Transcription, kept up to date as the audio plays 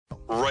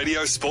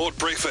Radio Sport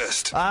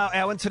Breakfast.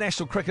 Our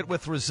international cricket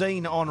with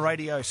Razine on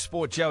Radio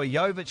Sport. Joey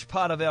Yovich,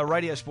 part of our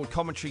Radio Sport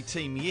commentary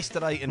team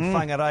yesterday in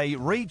Whangarei,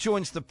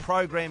 rejoins the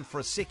program for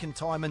a second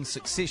time in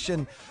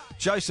succession.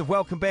 Joseph,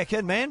 welcome back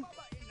in, man.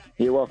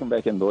 Yeah, welcome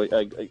back in, boy.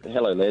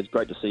 Hello, lads.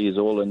 Great to see you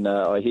all. And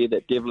I hear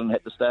that Devlin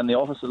had to stay in the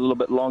office a little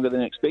bit longer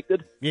than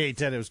expected. Yeah, he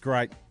did. It was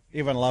great.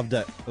 Everyone loved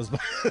it. It was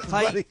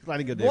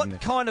bloody good. What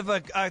kind of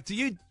do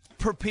you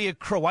prepare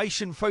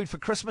Croatian food for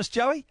Christmas,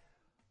 Joey?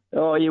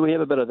 Oh, yeah, we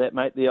have a bit of that,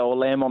 mate. The old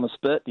lamb on the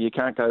spit. You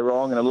can't go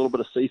wrong, and a little bit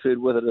of seafood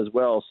with it as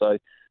well. So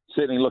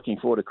certainly looking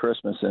forward to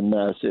Christmas, and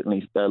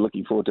certainly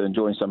looking forward to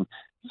enjoying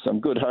some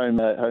good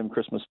home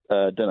Christmas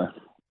dinner.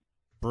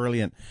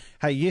 Brilliant.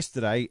 Hey,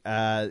 yesterday,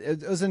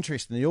 it was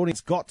interesting. The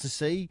audience got to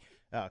see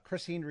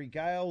Chris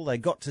Henry-Gale. They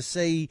got to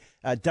see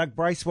Doug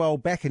Bracewell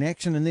back in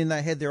action, and then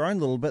they had their own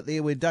little bit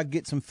there where Doug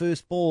gets some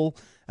first ball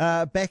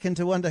back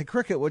into one-day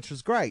cricket, which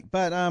was great.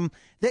 But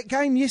that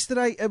game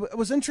yesterday, it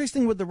was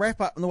interesting with the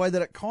wrap-up and the way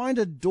that it kind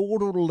of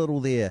dawdled a little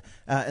there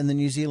in the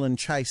New Zealand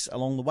chase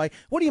along the way.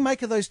 What do you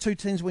make of those two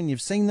teams when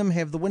you've seen them?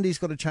 Have the Windies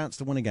got a chance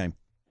to win a game?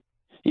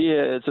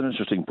 Yeah, it's an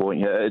interesting point.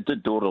 Yeah, it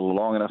did dawdle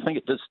along, and I think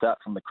it did start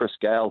from the Chris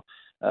Gale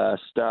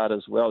start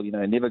as well. You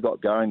know, never got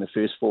going the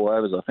first 4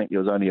 overs. I think there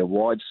was only a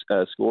wide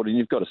scored, and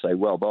you've got to say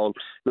well bowled,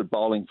 good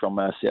bowling from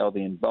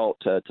Southey and Bolt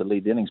to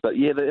lead the innings. But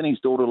yeah, the innings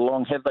dawdled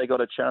along. Have they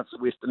got a chance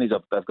at West Indies?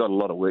 They've got a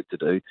lot of work to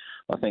do.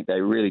 I think they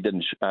really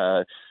didn't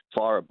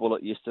fire a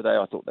bullet yesterday.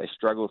 I thought they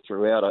struggled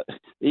throughout.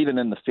 Even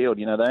in the field,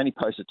 you know, they only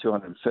posted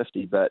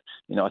 250, but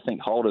you know, I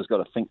think Holder's got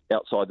to think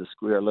outside the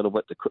square a little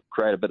bit to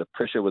create a bit of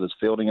pressure with his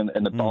fielding,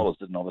 and the bowlers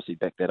didn't obviously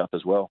back that up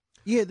as well.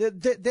 Yeah,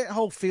 that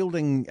whole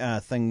fielding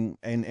thing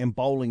and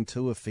bowling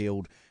to a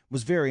field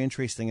was very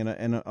interesting,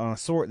 and I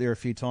saw it there a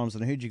few times,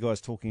 and I heard you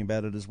guys talking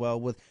about it as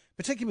well,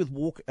 particularly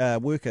with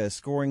Worker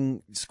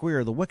scoring square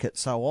of the wicket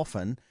so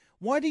often.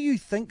 Why do you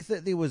think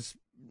that there was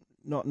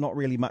not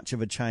really much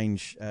of a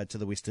change to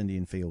the West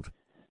Indian field?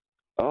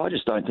 I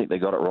just don't think they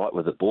got it right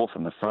with the ball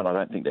from the front. I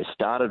don't think they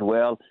started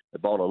well. They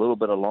bowled a little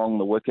bit along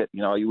the wicket.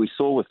 You know, we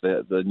saw with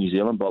the New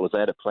Zealand bowlers, they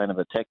had a plan of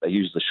attack. They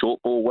used the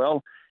short ball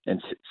well and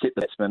set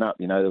the batsmen up.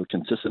 You know, they were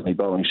consistently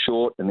bowling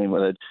short, and then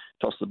they'd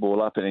toss the ball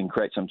up and then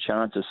create some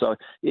chances. So,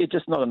 yeah,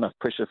 just not enough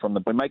pressure from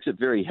them. It makes it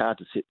very hard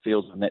to set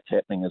fields when that's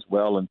happening as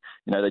well. And,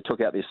 you know, they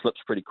took out their slips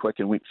pretty quick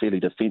and went fairly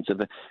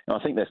defensive. And I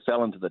think they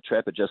fell into the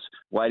trap of just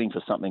waiting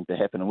for something to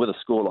happen. And with a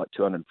score like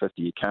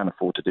 250, you can't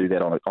afford to do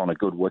that on a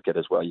good wicket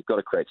as well. You've got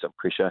to create some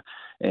pressure,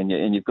 and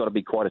you've got to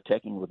be quite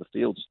attacking with the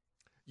fields.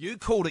 You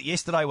called it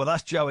yesterday with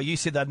us, Joey. You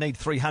said they'd need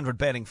 300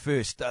 batting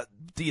first.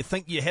 Do you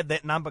think you had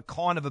that number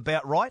kind of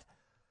about right?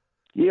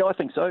 Yeah, I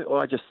think so.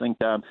 I just think,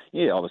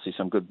 obviously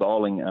some good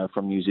bowling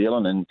from New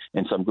Zealand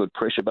and some good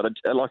pressure. But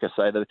like I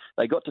say,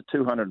 they got to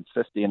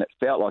 250, and it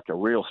felt like a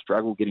real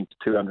struggle getting to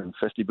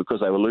 250 because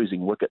they were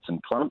losing wickets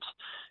and clumps.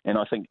 And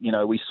I think, you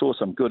know, we saw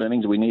some good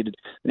innings. We needed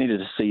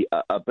to see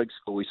a big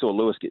score. We saw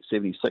Lewis get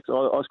 76. I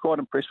was quite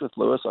impressed with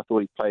Lewis. I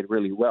thought he played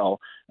really well,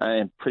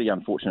 and pretty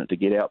unfortunate to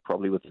get out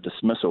probably with the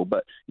dismissal.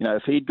 But, you know,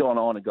 if he'd gone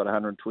on and got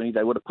 120,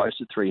 they would have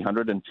posted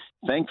 300. And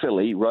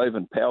thankfully, Rove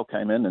and Powell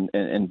came in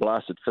and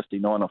blasted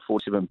 59 off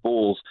 47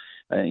 balls.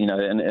 You know,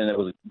 and it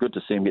was good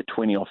to see him get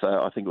 20 off,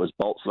 I think it was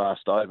Bolt's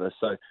last over.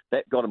 So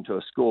that got him to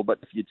a score. But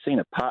if you'd seen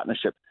a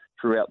partnership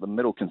throughout the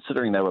middle,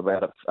 considering they were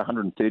about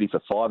 130 for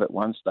 5 at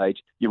one stage,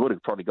 you would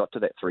have probably got to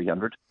that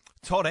 300.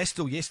 Todd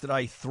Astle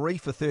yesterday, 3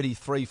 for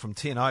 33 from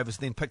 10 overs,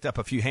 then picked up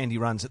a few handy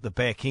runs at the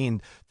back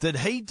end. Did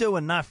he do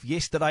enough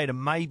yesterday to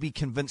maybe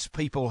convince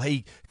people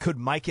he could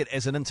make it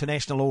as an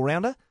international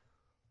all-rounder?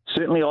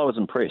 Certainly, I was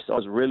impressed. I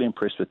was really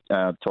impressed with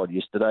Todd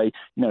yesterday.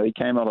 You know, he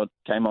came on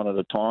at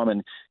a time,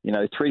 and you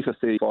know, 3 for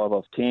 35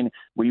 off 10.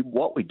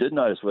 What we did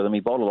notice with him,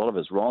 he bowled a lot of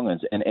his wrong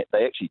uns, and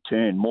they actually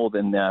turned more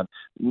than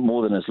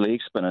his leg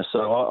spinner. So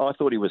I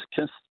thought he was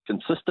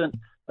consistent.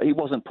 He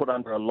wasn't put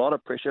under a lot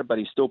of pressure, but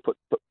he still put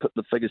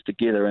the figures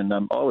together, and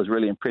I was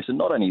really impressed. And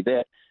not only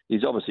that,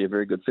 he's obviously a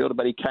very good fielder,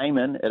 but he came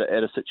in at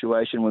a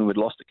situation when we'd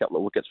lost a couple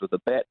of wickets with the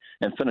bat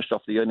and finished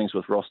off the innings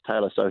with Ross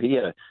Taylor. So he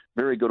had a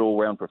very good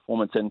all-round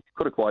performance and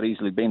could have quite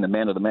easily been the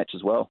man of the match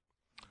as well.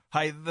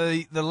 Hey,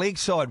 the leg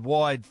side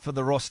wide for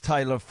the Ross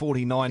Taylor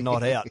 49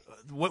 not out.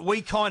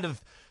 We kind of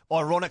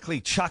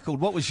ironically chuckled.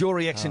 What was your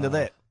reaction to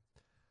that?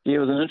 Yeah, it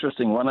was an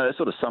interesting one. It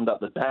sort of summed up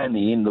the day in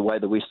the end, the way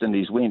the West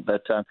Indies went.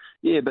 But,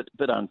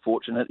 bit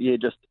unfortunate. Yeah,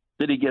 just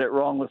did he get it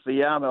wrong with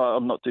the arm?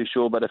 I'm not too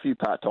sure, but a few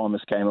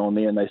part-timers came on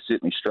there and they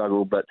certainly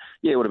struggled. But,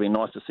 yeah, it would have been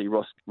nice to see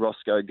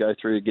Roscoe go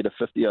through and get a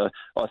 50. I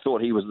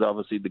thought he was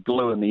obviously the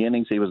glue in the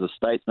innings. He was a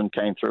statesman,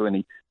 came through and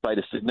he played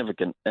a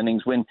significant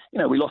innings when, you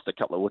know, we lost a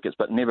couple of wickets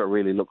but never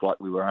really looked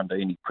like we were under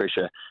any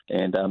pressure.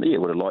 And, it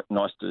would have liked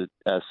nice to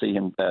see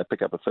him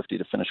pick up a 50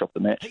 to finish off the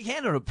match. He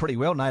handled it pretty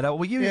well, Nato.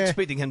 Were you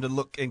expecting him to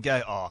look and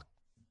go,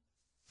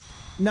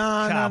 No,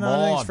 I Come don't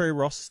think on. it's very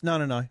Ross.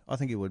 No. I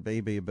think he would be.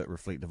 He'd be a bit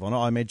reflective on it.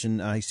 I imagine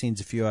he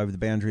sends a few over the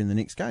boundary in the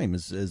next game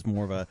is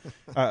more of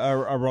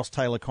a Ross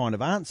Taylor kind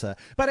of answer.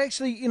 But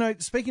actually,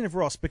 speaking of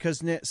Ross,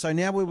 because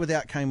now we're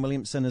without Kane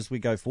Williamson as we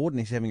go forward, and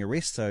he's having a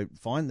rest, so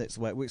fine, that's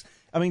the way it works.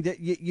 I mean,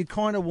 you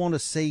kind of want to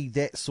see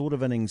that sort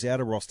of innings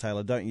out of Ross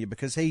Taylor, don't you?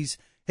 Because he's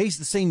the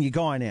senior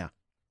guy now.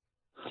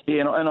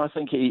 Yeah, and I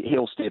think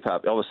he'll step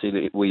up.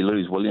 Obviously, we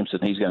lose Williamson.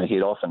 He's going to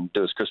head off and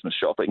do his Christmas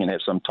shopping and have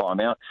some time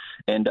out.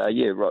 And,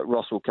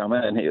 Ross will come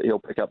in and he'll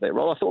pick up that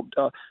role. I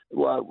thought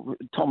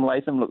Tom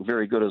Latham looked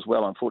very good as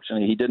well.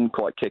 Unfortunately, he didn't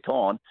quite kick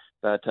on.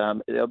 But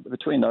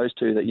between those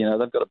two, that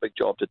they've got a big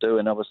job to do.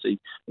 And obviously,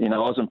 I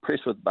was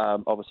impressed with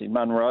obviously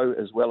Munro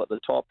as well at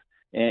the top.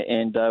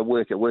 And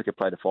Worker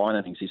played a fine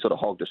innings. He sort of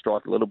hogged a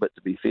strike a little bit,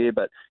 to be fair,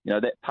 but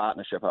that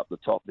partnership up the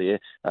top there,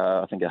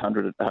 I think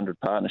 100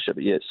 partnership,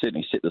 it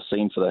certainly set the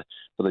scene for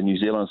the New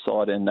Zealand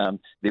side, and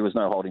there was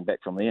no holding back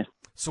from there.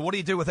 So what do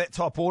you do with that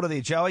top order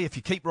there, Joey? If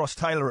you keep Ross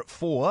Taylor at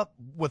 4,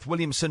 with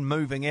Williamson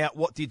moving out,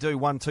 what do you do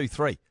 1, 2,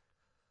 3?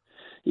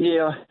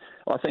 Yeah,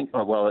 I think,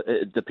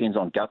 it depends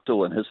on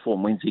Guptill and his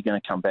form. When's he going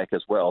to come back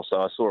as well? So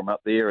I saw him up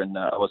there, and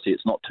obviously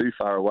it's not too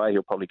far away.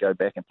 He'll probably go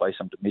back and play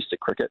some domestic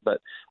cricket, but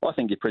I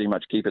think you pretty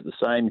much keep it the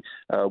same.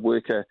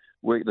 Worker,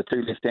 the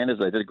two left-handers,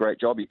 they did a great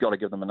job. You've got to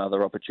give them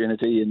another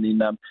opportunity, and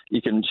then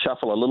you can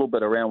shuffle a little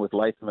bit around with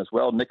Latham as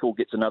well. Nicol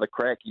gets another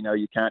crack.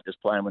 You can't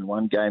just play him in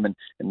one game and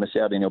miss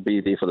out, and he'll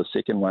be there for the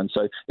second one.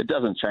 So it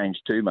doesn't change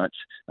too much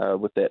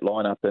with that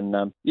lineup.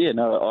 And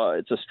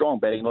it's a strong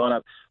batting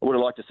lineup. I would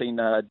have liked to seen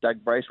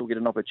Doug Brace will get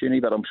an opportunity,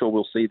 but I'm sure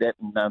we'll see that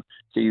and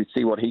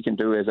see what he can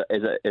do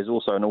as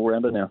also an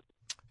all-rounder now.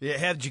 Yeah,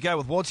 how did you go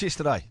with Wads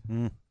yesterday?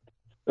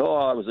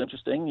 Oh, it was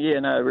interesting. Yeah,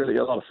 no, really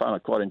a lot of fun. I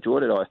quite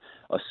enjoyed it.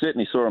 I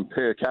certainly saw him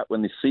perk up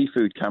when the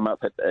seafood came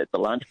up at the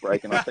lunch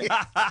break, and I think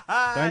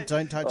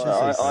don't touch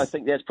his I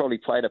think that's probably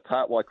played a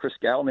part why Chris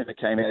Gale never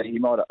came out. He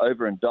might have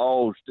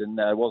overindulged and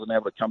wasn't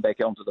able to come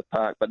back onto the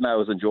park. But no, it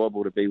was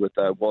enjoyable to be with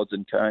Wads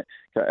and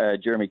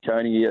Jeremy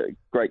Coney,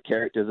 great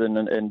characters,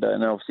 and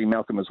obviously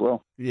Malcolm as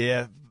well.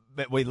 Yeah.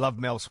 We love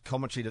Mel's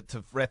commentary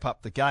to wrap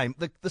up the game.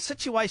 The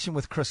situation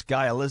with Chris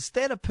Gale, is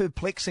that a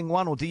perplexing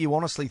one, or do you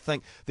honestly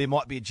think there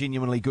might be a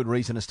genuinely good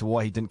reason as to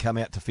why he didn't come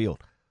out to field?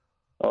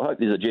 I hope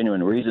there's a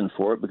genuine reason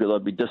for it, because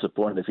I'd be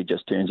disappointed if he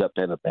just turns up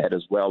to have a bat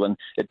as well. And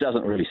it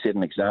doesn't really set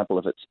an example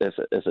if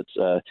it's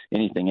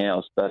anything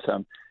else. But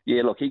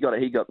look, he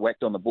got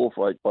whacked on the ball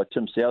by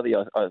Tim Southey.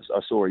 I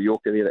saw a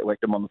Yorker there that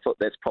whacked him on the foot.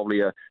 That's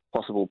probably a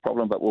possible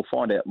problem, but we'll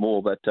find out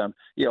more. But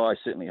I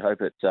certainly hope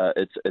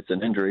it's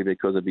an injury,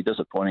 because it'd be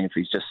disappointing if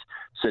he's just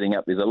sitting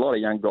up. There's a lot of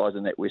young guys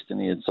in that Western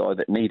Indian side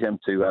that need him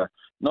to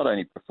not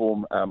only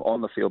perform on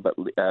the field, but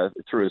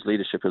through his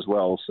leadership as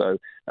well. So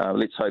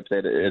let's hope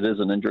that it is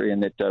an injury,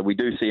 and that we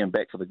do see him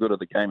back for the good of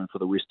the game and for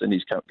the West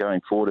Indies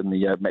going forward in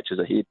the matches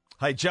ahead.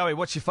 Hey, Joey,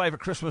 what's your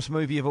favourite Christmas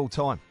movie of all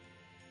time?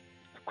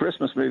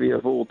 Christmas movie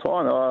of all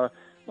time?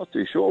 Not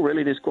too sure,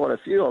 really. There's quite a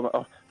few.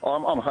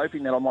 I'm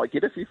hoping that I might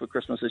get a few for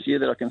Christmas this year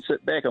that I can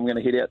sit back. I'm going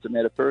to head out to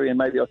Matapuri and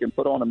maybe I can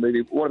put on a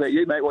movie. What about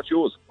you, mate? What's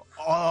yours?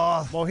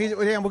 Oh, well,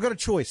 we've got a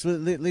choice.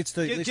 Let's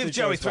do. Give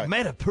Joey to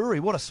Matapuri.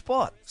 What a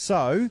spot!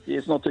 So yeah,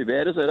 it's not too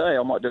bad, is it?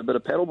 I might do a bit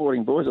of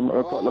paddleboarding, boys. I'm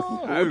quite looking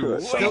forward to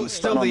it.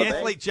 Still the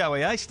athlete,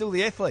 Joey. Still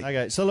the athlete.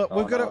 Okay, so look,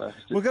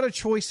 we've got a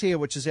choice here,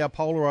 which is our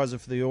polarizer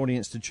for the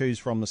audience to choose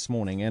from this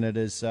morning, and it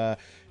is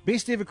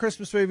best ever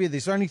Christmas movie.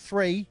 There's only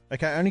three.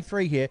 Okay, only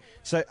three here.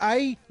 So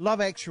A,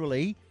 Love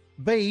Actually,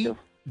 B,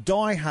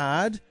 Die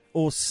Hard,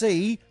 or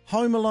C,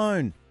 Home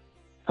Alone.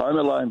 Home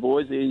Alone,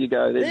 boys. There you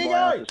go. There's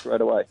my answer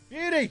straight away.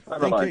 Beauty.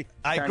 Thank you.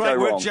 Hey, great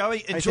work,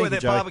 Joey. Enjoy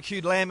that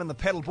barbecued lamb and the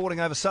paddle boarding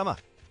over summer.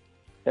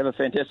 Have a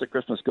fantastic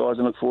Christmas, guys,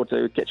 and look forward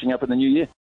to catching up in the new year.